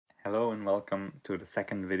Hello and welcome to the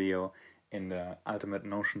second video in the Ultimate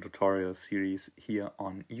Notion tutorial series here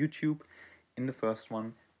on YouTube. In the first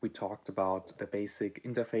one, we talked about the basic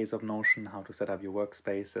interface of Notion, how to set up your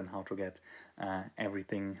workspace and how to get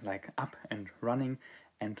everything like up and running.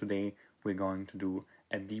 And today we're going to do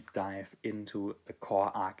a deep dive into the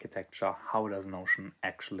core architecture. How does Notion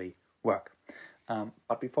actually work?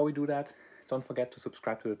 But before we do that, don't forget to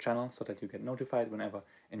subscribe to the channel so that you get notified whenever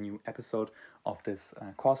a new episode of this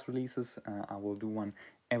course releases. I will do one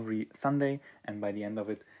every Sunday, and by the end of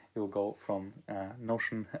it, you'll go from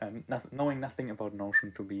Notion, knowing nothing about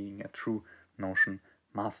Notion to being a true Notion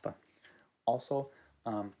master. Also,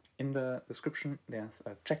 in the description, there's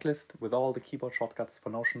a checklist with all the keyboard shortcuts for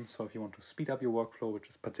Notion. So if you want to speed up your workflow, which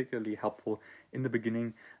is particularly helpful in the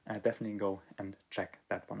beginning, definitely go and check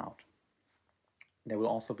that one out. There will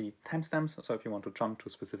also be timestamps, so if you want to jump to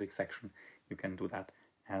a specific section, you can do that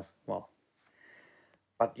as well.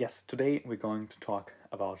 But yes, today we're going to talk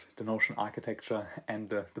about the Notion architecture and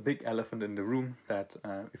the big elephant in the room that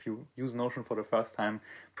if you use Notion for the first time,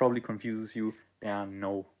 probably confuses you. There are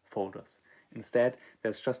no folders. Instead,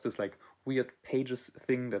 there's just this like weird pages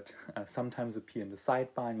thing that sometimes appear in the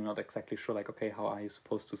sidebar, and you're not exactly sure, like, okay, how are you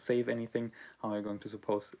supposed to save anything? How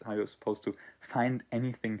you're supposed to find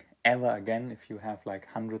anything ever again if you have like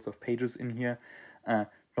hundreds of pages in here?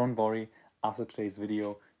 Don't worry. After today's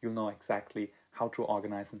video, you'll know exactly how to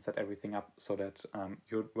organize and set everything up so that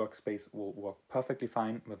your workspace will work perfectly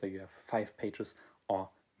fine, whether you have 5 pages or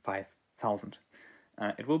 5,000.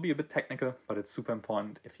 It will be a bit technical, but it's super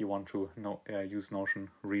important if you want to use Notion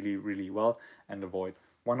really, really well and avoid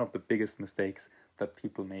one of the biggest mistakes that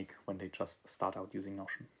people make when they just start out using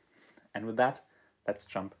Notion. And with that, let's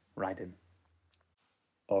jump right in.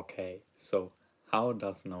 Okay, so how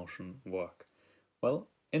does Notion work? Well,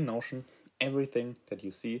 in Notion, everything that you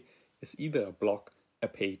see is either a block, a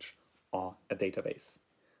page, or a database.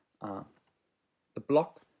 The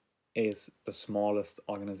block is the smallest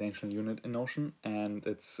organizational unit in Notion, and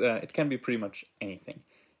it can be pretty much anything.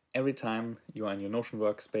 Every time you are in your Notion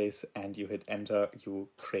workspace and you hit enter, you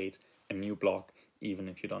create a new block, even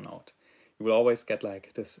if you don't know it. You will always get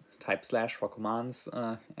like this type / for commands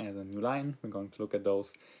as a new line. We're going to look at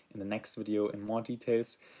those in the next video in more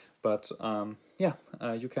details. But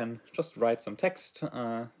you can just write some text,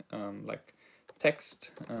 like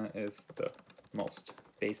text is the most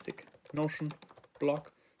basic Notion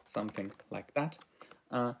block, something like that.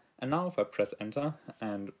 And now if I press enter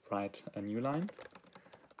and write a new line,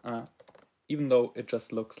 even though it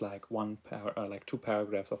just looks like like 2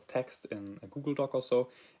 paragraphs of text in a Google Doc or so,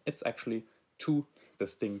 it's actually 2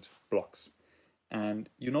 distinct blocks. And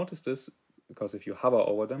you notice this because if you hover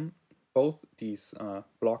over them, both these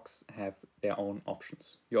blocks have their own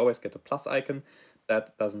options. You always get a plus icon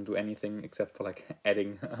that doesn't do anything except for like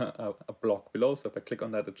adding a block below. So if I click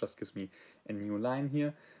on that, it just gives me a new line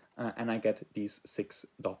here, and I get these 6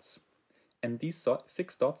 dots. And these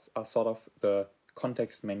 6 dots are sort of the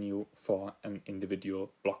context menu for an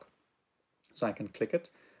individual block. So I can click it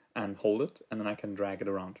and hold it, and then I can drag it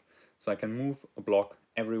around. So I can move a block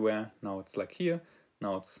everywhere. Now it's like here,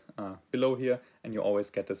 now it's below here, and you always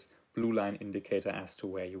get this blue line indicator as to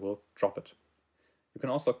where you will drop it. You can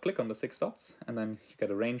also click on the 6 dots, and then you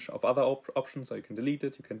get a range of other options, so you can delete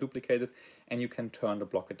it, you can duplicate it, and you can turn the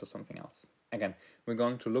block into something else. Again, we're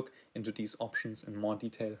going to look into these options in more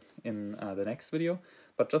detail in the next video,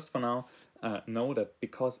 but just for now, know that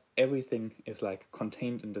because everything is like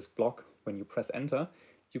contained in this block, when you press enter,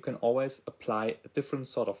 you can always apply a different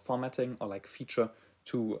sort of formatting or like feature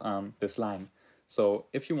to this line. So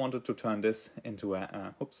if you wanted to turn this into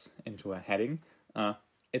a heading,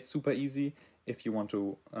 it's super easy. If you want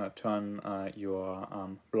to turn your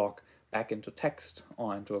block back into text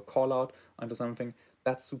or into a callout or into something,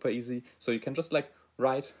 that's super easy. So you can just like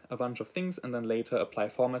write a bunch of things and then later apply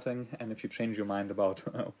formatting. And if you change your mind about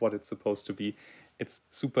what it's supposed to be, it's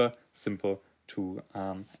super simple to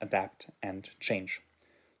adapt and change.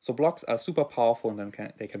 So blocks are super powerful, and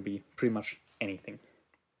then they can be pretty much anything.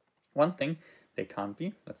 One thing they can't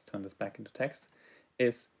be, let's turn this back into text,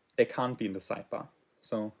 is they can't be in the sidebar.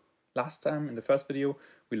 So last time in the first video,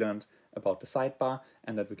 we learned about the sidebar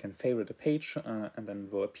and that we can favorite a page and then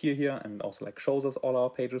it will appear here and also like shows us all our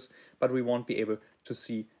pages, but we won't be able to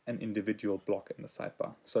see an individual block in the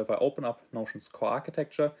sidebar. So if I open up Notion's core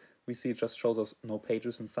architecture, we see it just shows us no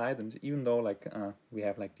pages inside, and even though like we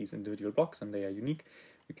have like these individual blocks and they are unique,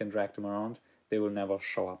 we can drag them around, they will never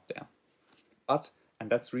show up there. But, and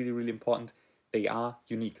that's really, really important, they are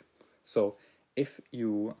unique. So if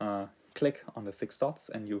you click on the 6 dots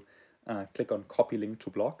and you click on copy link to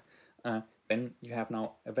block, then you have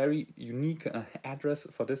now a very unique address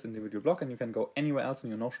for this individual block, and you can go anywhere else in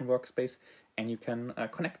your Notion workspace and you can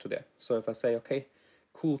connect to there. So if I say, okay,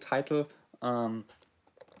 cool title,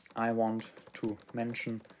 I want to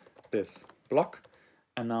mention this block,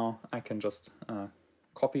 and now I can just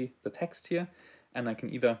copy the text here, and I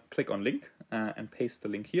can either click on link and paste the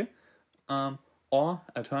link here, or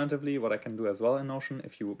alternatively, what I can do as well in Notion,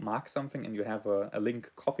 if you mark something and you have a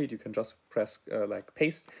link copied, you can just press like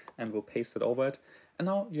paste and we'll paste it over it. And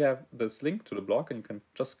now you have this link to the block and you can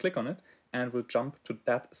just click on it and it will jump to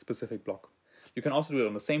that specific block. You can also do it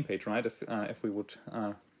on the same page, right? If we would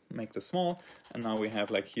make this small, and now we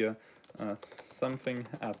have like here something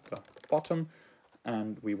at the bottom,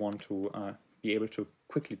 and we want to be able to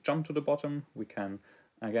quickly jump to the bottom, we can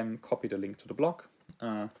again copy the link to the block.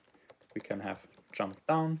 We can have jump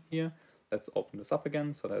down here. Let's open this up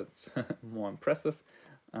again so that it's more impressive.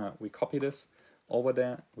 We copy this over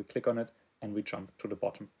there, we click on it, and we jump to the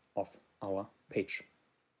bottom of our page.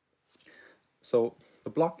 So the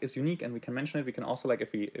block is unique and we can mention it. We can also, like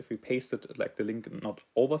if we paste it, like the link not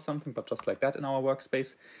over something, but just like that in our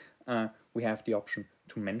workspace, we have the option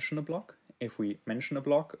to mention a block. If we mention a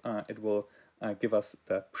block, it will give us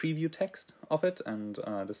the preview text of it and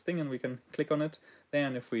this thing, and we can click on it there.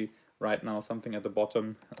 And if we right now something at the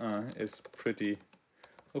bottom is pretty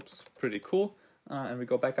cool, and we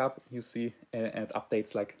go back up, you see it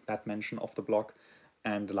updates like that mention of the block.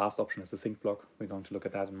 And the last option is the sync block. We're going to look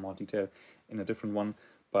at that in more detail in a different one.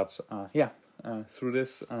 But through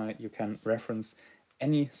this you can reference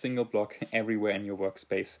any single block everywhere in your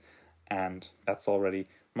workspace, and that's already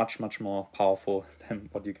much more powerful than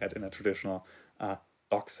what you get in a traditional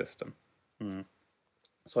doc system.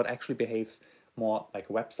 So it actually behaves more like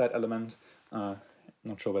a website element.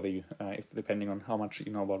 Not sure whether you, depending on how much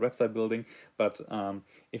you know about website building, but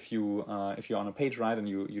if you're on a page, right, and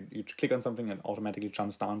you click on something, and automatically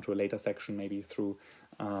jumps down to a later section, maybe through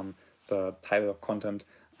the title of content,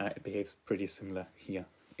 it behaves pretty similar here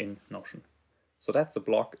in Notion. So that's a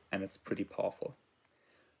block, and it's pretty powerful.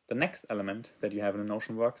 The next element that you have in a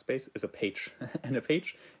Notion workspace is a page, and a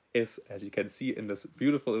page is, as you can see in this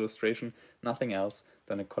beautiful illustration, nothing else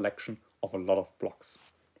than a collection of a lot of blocks.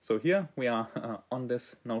 So here we are on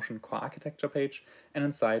this Notion core architecture page, and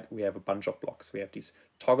inside we have a bunch of blocks. We have these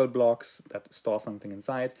toggle blocks that store something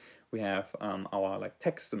inside. We have our like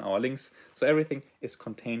text and our links. So everything is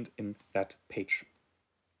contained in that page.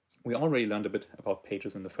 We already learned a bit about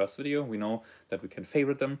pages in the first video. We know that we can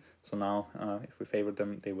favorite them. So now if we favorite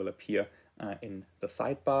them, they will appear in the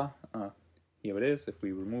sidebar. Here it is. If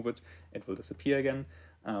we remove it, it will disappear again.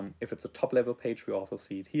 If it's a top level page, we also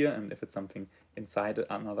see it here, and if it's something inside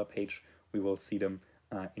another page, we will see them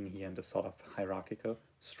in here in this sort of hierarchical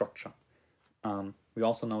structure. We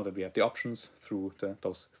also know that we have the options through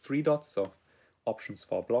those 3 dots, so options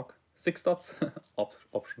for a block, 6 dots,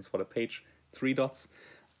 options for the page, 3 dots.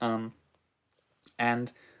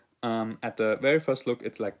 And at the very first look,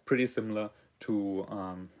 it's like pretty similar to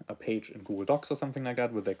a page in Google Docs or something like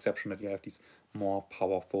that, with the exception that you have these more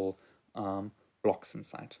powerful blocks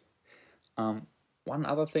inside. One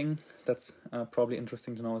other thing that's probably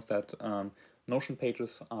interesting to know is that Notion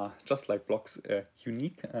pages are, just like blocks,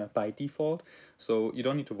 unique by default, so you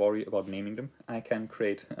don't need to worry about naming them. I can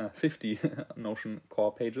create 50 Notion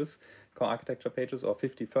core architecture pages, or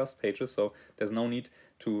 50 first pages, so there's no need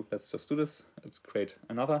to, let's just do this, let's create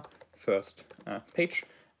another first page.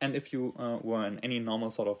 And if you were in any normal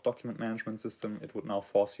sort of document management system, it would now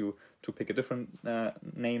force you to pick a different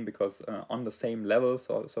name, because on the same level,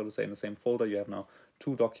 so to say in the same folder, you have now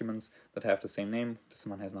 2 documents that have the same name. This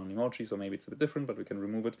one has now an emoji, so maybe it's a bit different, but we can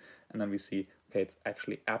remove it. And then we see, okay, it's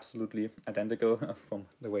actually absolutely identical from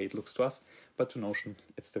the way it looks to us, but to Notion,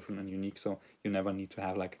 it's different and unique, so you never need to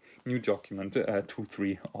have like new document 2,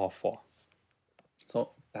 3, or 4. So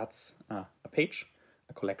that's a page,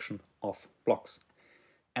 a collection of blocks.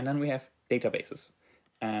 And then we have databases,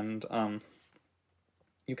 and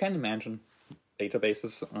you can imagine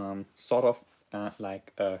databases sort of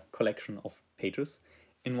like a collection of pages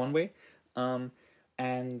in one way.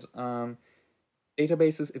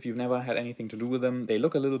 Databases, if you've never had anything to do with them, they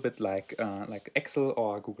look a little bit like Excel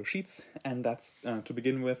or Google Sheets, and that's to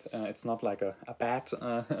begin with. It's not like a bad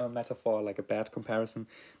metaphor, like a bad comparison.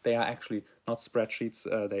 They are actually not spreadsheets.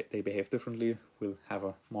 They behave differently. We'll have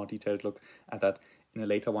a more detailed look at that in a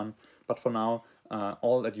later one. But for now,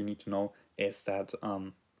 all that you need to know is that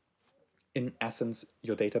in essence,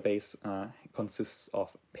 your database consists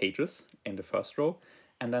of pages in the first row,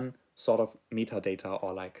 and then sort of metadata,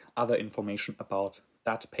 or like other information about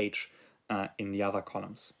that page in the other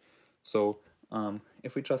columns. So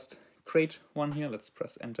if we just create one here. Let's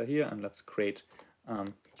press enter here and let's create,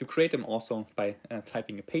 you create them also by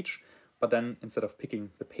typing a page, but then instead of picking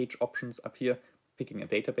the page options up here, picking a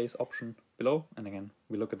database option below, and again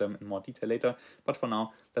we look at them in more detail later, but for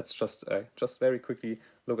now let's just very quickly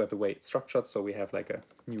look at the way it's structured. So we have like a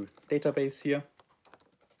new database here,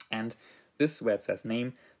 and this where it says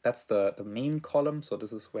name, that's the main column. So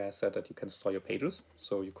this is where I said that you can store your pages.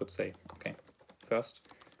 So you could say, okay, first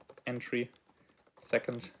entry,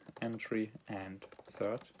 second entry, and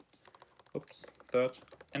third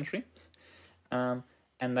entry,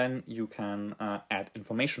 and then you can add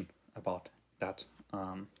information about that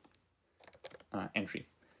entry.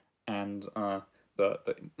 And the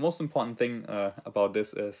most important thing about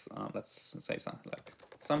this is, let's say something like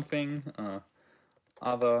something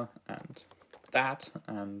other and that,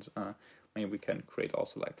 and maybe we can create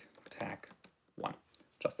also like tag 1,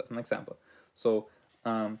 just as an example. So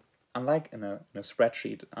unlike in a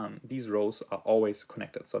spreadsheet, these rows are always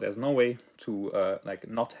connected. So there's no way to like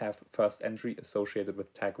not have first entry associated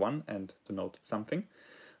with tag 1 and denote something.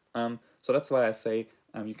 So that's why I say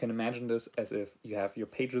you can imagine this as if you have your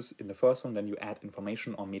pages in the first one, then you add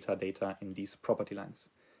information or metadata in these property lines.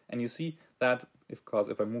 And you see that because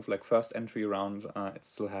if I move like first entry around, it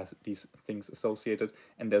still has these things associated,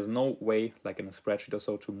 and there's no way, like in a spreadsheet or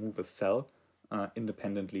so, to move a cell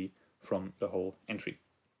independently from the whole entry.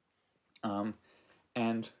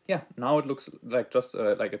 And yeah, now it looks like just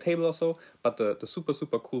like a table or so, but the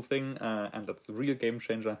super cool thing, and that's the real game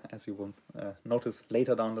changer, as you will notice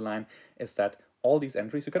later down the line, is that all these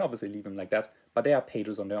entries, you can obviously leave them like that, but they are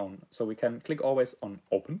pages on their own. So we can click always on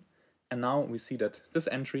open, and now we see that this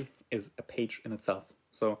entry is a page in itself.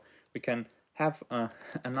 So we can have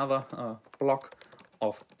another block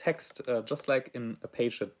of text, just like in a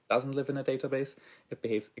page that doesn't live in a database. It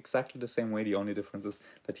behaves exactly the same way. The only difference is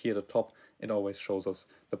that here at the top, it always shows us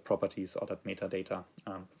the properties or that metadata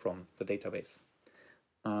from the database.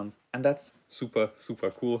 And that's super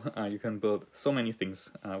cool. You can build so many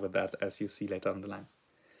things with that, as you see later on the line.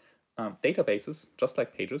 Databases, just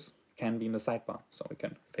like pages, can be in the sidebar. So we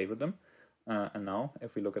can favorite them. And now,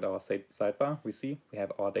 if we look at our sidebar, we see we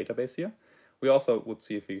have our database here. We also would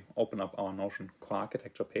see, if we open up our Notion core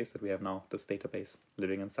architecture page, that we have now this database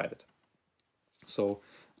living inside it. So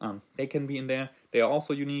they can be in there. They are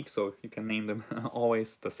also unique, so you can name them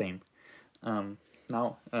always the same.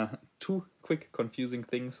 Now, two quick confusing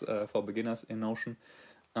things for beginners in Notion.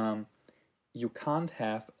 You can't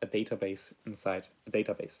have a database inside a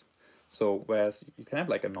database. So whereas you can have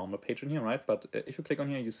like a normal page in here, right? But if you click on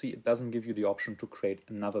here, you see it doesn't give you the option to create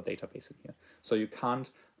another database in here. So you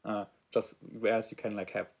can't just, whereas you can like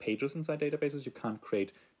have pages inside databases, you can't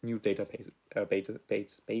create new bases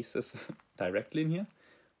directly in here,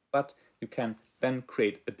 but you can then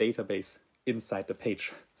create a database inside the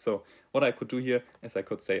page. So what I could do here is I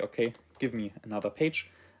could say, okay, give me another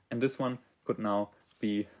page, and this one could now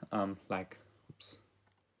be like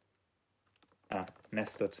a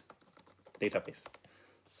nested database.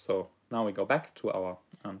 So now we go back to our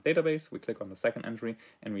database, we click on the second entry,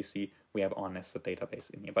 and we see we have our nested database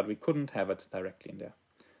in here, but we couldn't have it directly in there.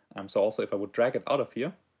 So also if I would drag it out of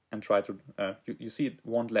here and try to, you see it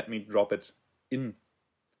won't let me drop it in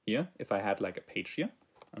here if I had like a page here,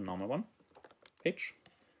 a normal one, page,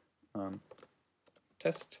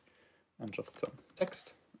 test, and just some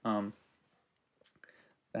text. Then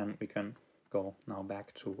we can go now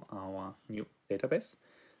back to our new database,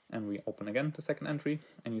 and we open again the second entry,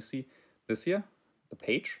 and you see this here, the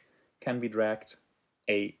page, can be dragged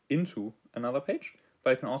into another page,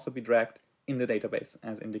 but it can also be dragged in the database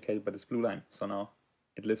as indicated by this blue line. So now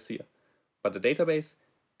it lives here, but the database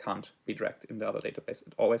can't be dragged in the other database.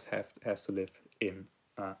 It always has to live in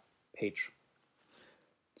a page.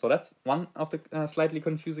 So that's one of the slightly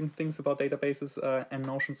confusing things about databases and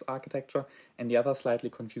Notion's architecture. And the other slightly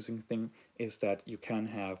confusing thing is that you can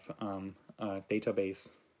have a database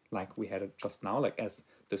like we had it just now, like as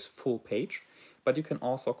this full page, but you can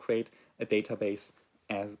also create a database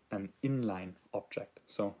as an inline object.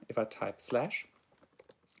 So if I type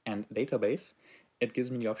 / and database, it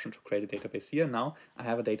gives me the option to create a database here. Now I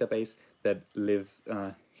have a database that lives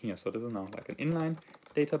here. So this is now like an inline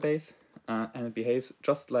database, and it behaves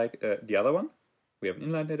just like the other one. We have an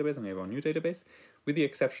inline database and we have a new database, with the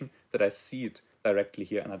exception that I see it directly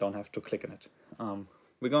here and I don't have to click on it.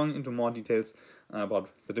 We're going into more details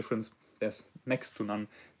about the difference. There's next to none,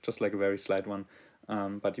 just like a very slight one,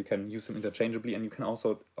 but you can use them interchangeably, and you can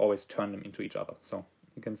also always turn them into each other. So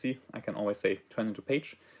you can see I can always say turn into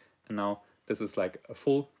page, and now this is like a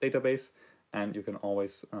full database, and you can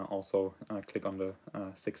always also click on the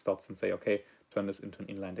 6 dots and say, okay, turn this into an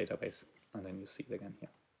inline database, and then you see it again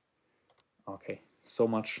here. Okay, so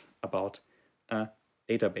much about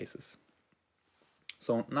databases.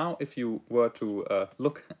 So now if you were to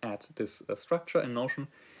look at this structure in Notion,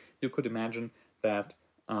 you could imagine that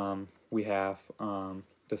we have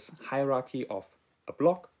this hierarchy of a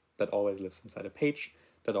block that always lives inside a page,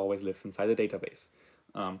 that always lives inside a database.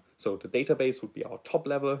 So the database would be our top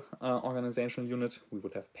level organizational unit. We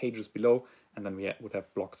would have pages below, and then we would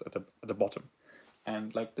have blocks at the bottom.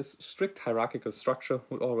 And like this strict hierarchical structure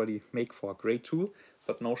would already make for a great tool,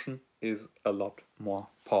 but Notion is a lot more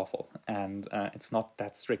powerful, and it's not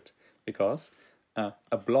that strict, because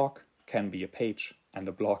a block can be a page and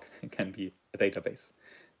a block can be a database.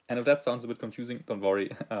 And if that sounds a bit confusing, don't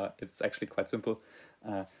worry, it's actually quite simple.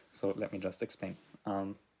 So let me just explain.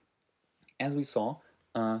 As we saw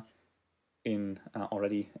in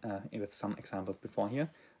already with some examples before here,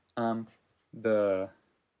 the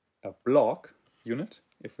block unit,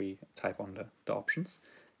 if we type on the options,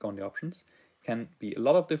 go on the options, can be a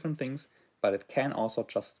lot of different things, but it can also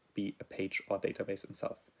just be a page or database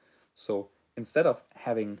itself. So instead of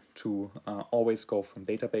having to always go from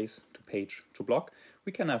database to page to block,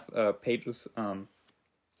 we can have pages and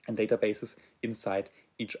databases inside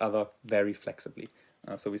each other very flexibly.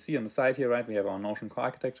 So we see on the side here, right, we have our Notion core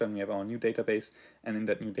architecture and we have our new database, and in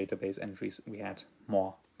that new database entries we had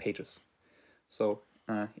more pages. So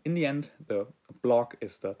in the end, the block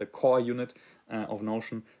is the core unit of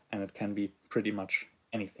Notion, and it can be pretty much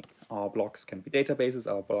anything. Our blocks can be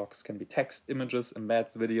databases, our blocks can be text, images,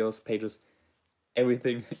 embeds, videos, pages.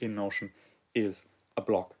 Everything in Notion is a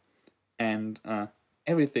block. And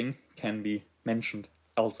everything can be mentioned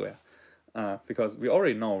elsewhere. Because we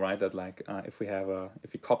already know, right, that like if we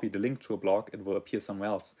copy the link to a blog, it will appear somewhere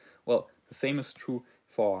else. Well, the same is true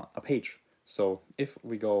for a page. So if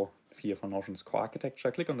we go here for Notion's core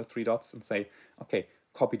architecture, click on the three dots and say, okay,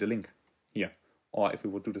 copy the link here. Or if we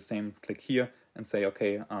would do the same, click here and say,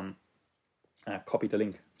 okay, copy the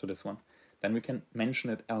link to this one. Then we can mention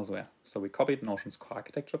it elsewhere. So we copied Notion's core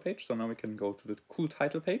architecture page. So now we can go to the cool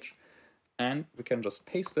title page and we can just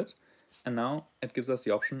paste it. And now it gives us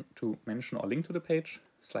the option to mention or link to the page.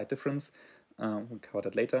 Slight difference. We'll cover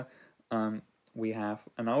that later. Now we have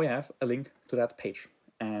a link to that page.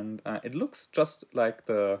 And it looks just like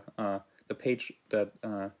the page that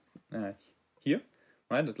here,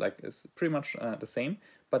 right? It like is pretty much the same,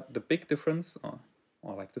 but the big difference,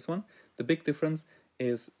 or like this one, the big difference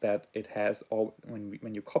is that it has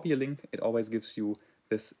when you copy a link, it always gives you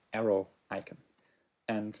this arrow icon,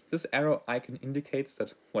 and this arrow icon indicates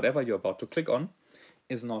that whatever you're about to click on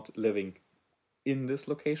is not living in this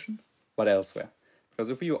location, but elsewhere. Because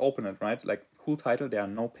if you open it, right, like cool title, there are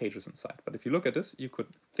no pages inside. But if you look at this, you could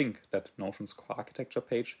think that Notion's core architecture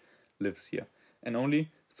page lives here. And only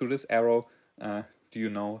through this arrow do you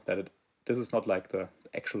know that this is not like the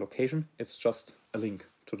actual location, it's just a link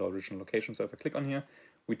to the original location. So if I click on here,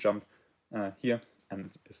 we jump here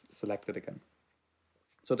and it's selected again.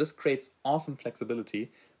 So this creates awesome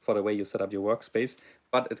flexibility for the way you set up your workspace,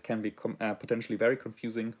 but it can be potentially very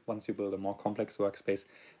confusing once you build a more complex workspace.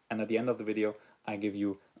 And at the end of the video, I give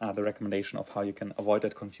you the recommendation of how you can avoid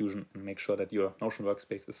that confusion and make sure that your Notion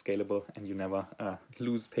workspace is scalable and you never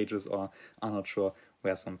lose pages or are not sure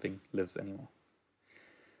where something lives anymore.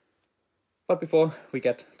 But before we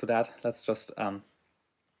get to that, let's just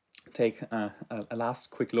take a last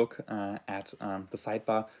quick look at the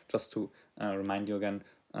sidebar, just to remind you again.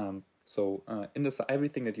 So in this,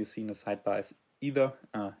 everything that you see in the sidebar is either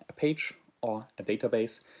a page or a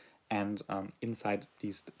database, and inside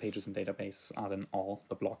these pages and database are then all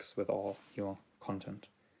the blocks with all your content.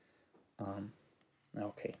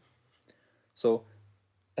 Okay, so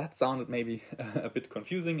that sounded maybe a bit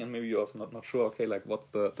confusing, and maybe you're also not sure, okay, like what's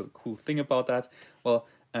the cool thing about that? Well,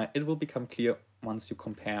 it will become clear once you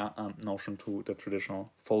compare Notion to the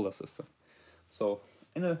traditional folder system. So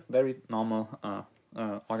in a very normal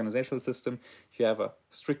organizational system, you have a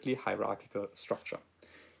strictly hierarchical structure.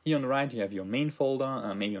 Here on the right, you have your main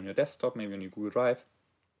folder, maybe on your desktop, maybe on your Google Drive.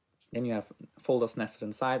 Then you have folders nested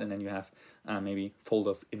inside, and then you have maybe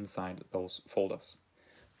folders inside those folders.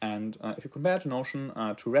 And if you compare to Notion,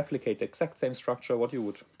 to replicate the exact same structure, what you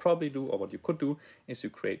would probably do, or what you could do, is you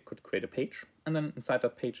could create a page, and then inside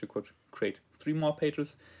that page you could create 3 more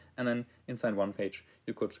pages, and then inside one page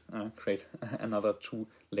you could create another 2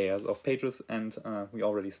 layers of pages. And we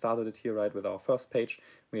already started it here, right, with our first page.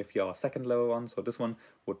 We have here our second level one, so this one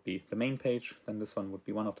would be the main page, then this one would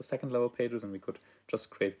be one of the second level pages, and we could just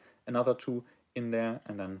create another 2 in there,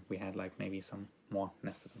 and then we had like maybe some more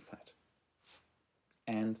nested inside.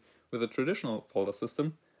 And with a traditional folder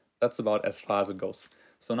system, that's about as far as it goes.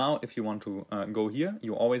 So now if you want to go here,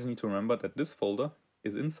 you always need to remember that this folder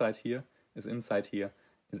is inside here is inside here,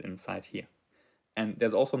 is inside here. And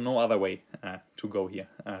there's also no other way to go here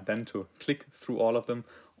than to click through all of them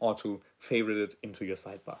or to favorite it into your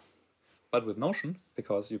sidebar. But with Notion,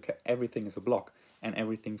 because everything is a block and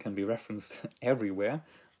everything can be referenced everywhere,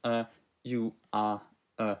 you are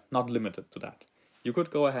not limited to that. You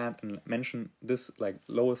could go ahead and mention this like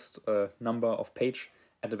lowest number of page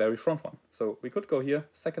at the very front one. So we could go here,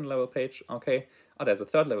 second level page, okay. Oh, there's a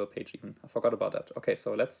third level page even, I forgot about that. Okay,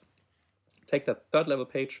 so let's take that third level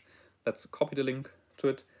page, let's copy the link to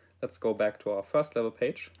it, let's go back to our first level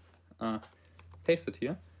page, paste it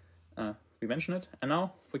here, we mention it, and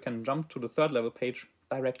now we can jump to the third level page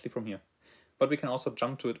directly from here. But we can also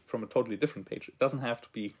jump to it from a totally different page. It doesn't have to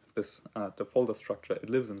be this the folder structure it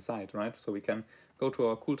lives inside, right? So we can go to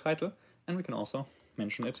our cool title and we can also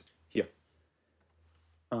mention it here.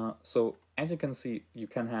 So as you can see, you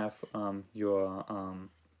can have your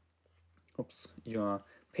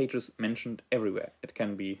pages mentioned everywhere. It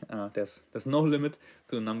can be there's no limit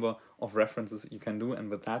to the number of references you can do,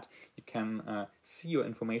 and with that you can see your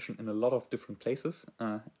information in a lot of different places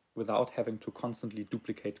without having to constantly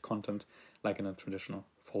duplicate content like in a traditional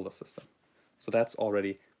folder system. So that's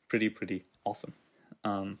already pretty awesome.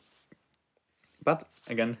 But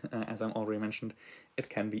again, as I already mentioned, it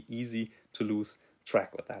can be easy to lose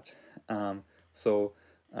track with that. So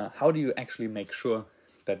how do you actually make sure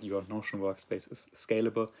that your Notion workspace is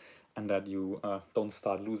scalable and that you don't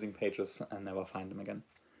start losing pages and never find them again?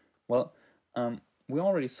 Well, we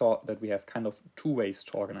already saw that we have kind of two ways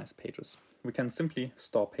to organize pages. We can simply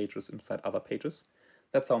store pages inside other pages.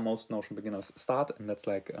 That's how most Notion beginners start, and that's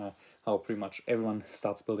like how pretty much everyone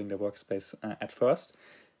starts building their workspace at first.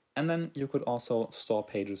 And then you could also store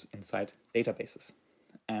pages inside databases.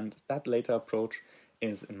 And that later approach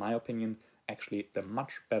is, in my opinion, actually the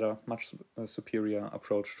much better, much superior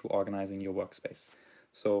approach to organizing your workspace.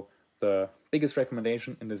 So the biggest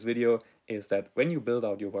recommendation in this video is that when you build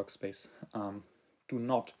out your workspace, do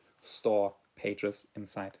not store pages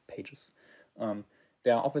inside pages.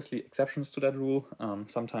 There are obviously exceptions to that rule.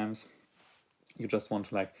 Sometimes you just want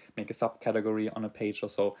to like make a subcategory on a page or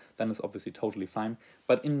so, then it's obviously totally fine.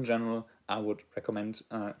 But in general, I would recommend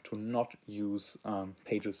to not use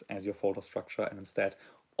pages as your folder structure, and instead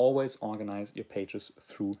always organize your pages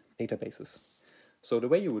through databases. So the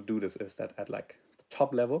way you would do this is that at like the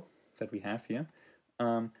top level that we have here,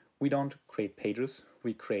 we don't create pages,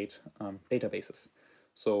 we create databases.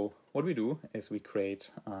 So what we do is we create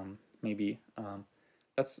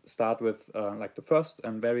let's start with like the first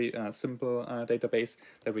and very simple database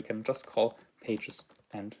that we can just call pages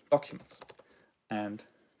and documents. And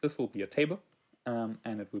this will be a table, and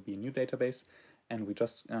it will be a new database, and we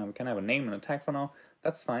just we can have a name and a tag for now.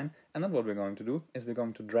 That's fine. And then what we're going to do is we're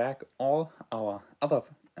going to drag all our other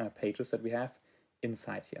pages that we have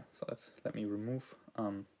inside here. So let me remove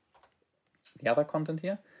the other content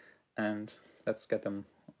here, and let's get them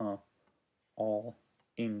all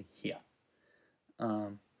in here.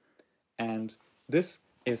 And this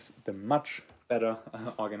is the much better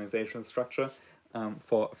organizational structure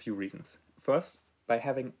for a few reasons. First, by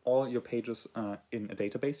having all your pages in a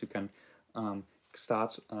database, you can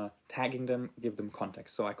start tagging them, give them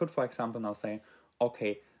context. So I could, for example, now say,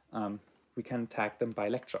 okay, we can tag them by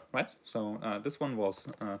lecture, right? So this one was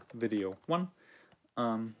video 1.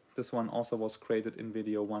 This one also was created in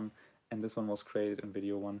video 1, and this one was created in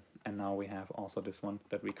video 1, and now we have also this one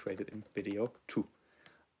that we created in video 2.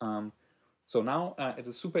 So now it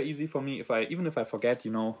is super easy for me, even if I forget,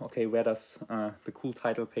 okay, where does the cool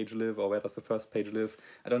title page live, or where does the first page live?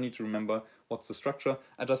 I don't need to remember what's the structure.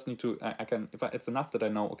 I just need to, it's enough that I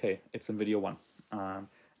know, okay, it's in video 1.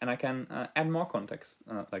 And I can add more context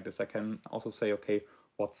like this. I can also say, okay,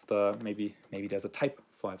 what's maybe there's a type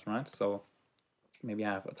for it, right? So maybe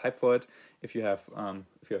I have a type for it. If you have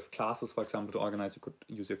classes, for example, to organize, you could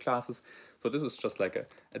use your classes. So this is just like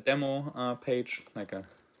a demo page,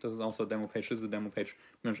 this is also a demo page, this is a demo page.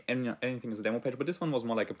 Anything is a demo page, but this one was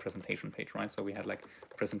more like a presentation page, right? So we had like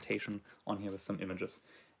a presentation on here with some images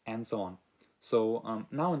and so on. So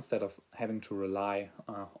now instead of having to rely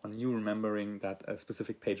on you remembering that a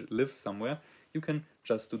specific page lives somewhere, you can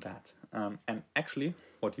just do that. And actually,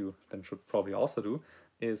 what you then should probably also do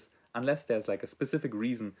is, unless there's like a specific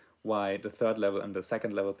reason why the third level and the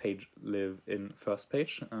second level page live in first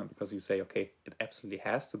page, because you say, okay, it absolutely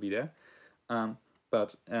has to be there.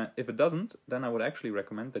 But if it doesn't, then I would actually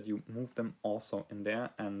recommend that you move them also in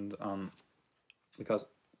there, and because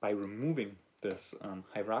by removing this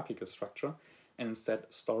hierarchical structure and instead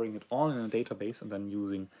storing it all in a database and then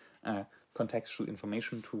using contextual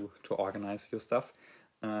information to organize your stuff,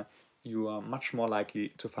 you are much more likely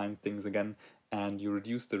to find things again and you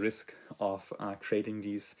reduce the risk of creating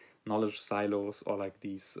these knowledge silos or like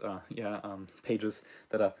these pages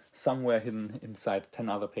that are somewhere hidden inside 10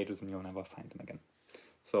 other pages and you'll never find them again.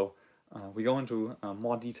 So we go into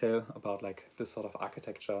more detail about like this sort of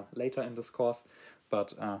architecture later in this course,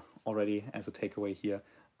 but already as a takeaway here,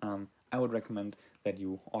 I would recommend that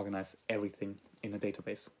you organize everything in a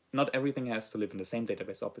database. Not everything has to live in the same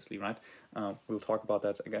database, obviously, right? We'll talk about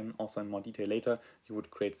that again also in more detail later. You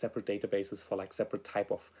would create separate databases for like separate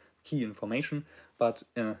type of key information, but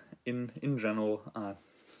in general,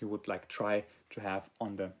 you would like try to have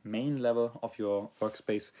on the main level of your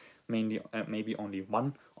workspace maybe only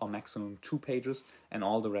 1 or maximum 2 pages, and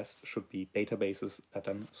all the rest should be databases that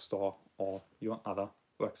then store all your other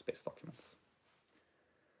workspace documents.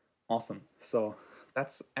 Awesome. So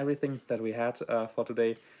that's everything that we had for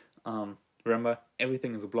today. Remember,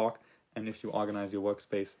 everything is a block, and if you organize your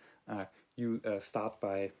workspace, you start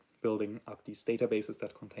by building up these databases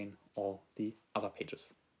that contain all the other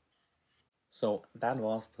pages. So that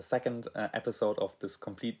was the second episode of this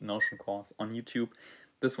complete Notion course on YouTube.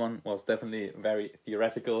 This one was definitely very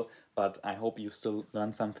theoretical, but I hope you still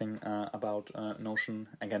learned something about Notion.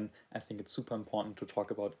 Again, I think it's super important to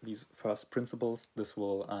talk about these first principles. This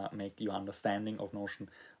will make your understanding of Notion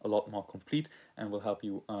a lot more complete and will help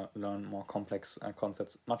you learn more complex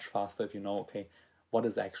concepts much faster if you know, okay, what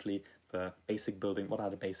is actually the basic building, what are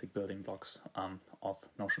the basic building blocks of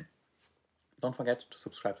Notion. Don't forget to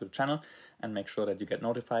subscribe to the channel and make sure that you get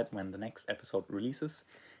notified when the next episode releases.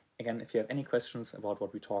 Again, if you have any questions about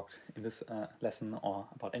what we talked in this lesson or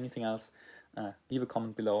about anything else, leave a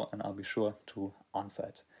comment below and I'll be sure to answer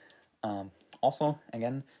it. Also,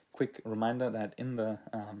 again, quick reminder that in the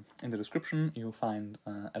description you'll find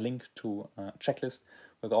a link to a checklist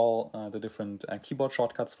with all the different keyboard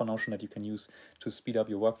shortcuts for Notion that you can use to speed up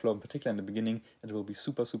your workflow. In particular in the beginning, it will be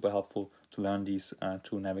super helpful to learn these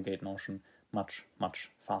to navigate Notion much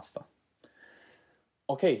faster.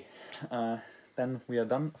 Okay, then we are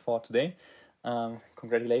done for today.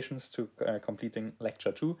 Congratulations to completing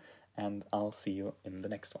lecture 2, and I'll see you in the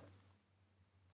next one.